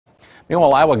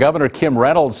Meanwhile, Iowa Governor Kim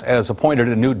Reynolds has appointed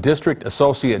a new district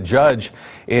associate judge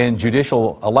in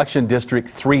Judicial Election District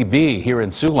 3B here in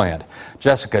Siouxland.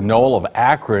 Jessica Knoll of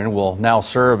Akron will now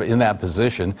serve in that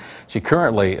position. She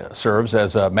currently serves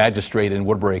as a magistrate in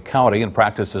Woodbury County and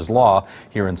practices law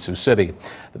here in Sioux City.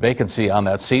 The vacancy on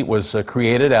that seat was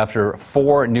created after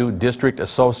 4 new district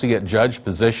associate judge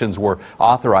positions were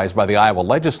authorized by the Iowa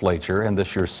legislature in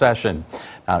this year's session.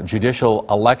 Now, Judicial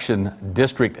Election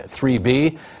District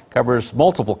 3B covers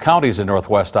multiple counties in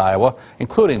northwest Iowa,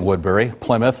 including Woodbury,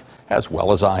 Plymouth, as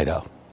well as Ida.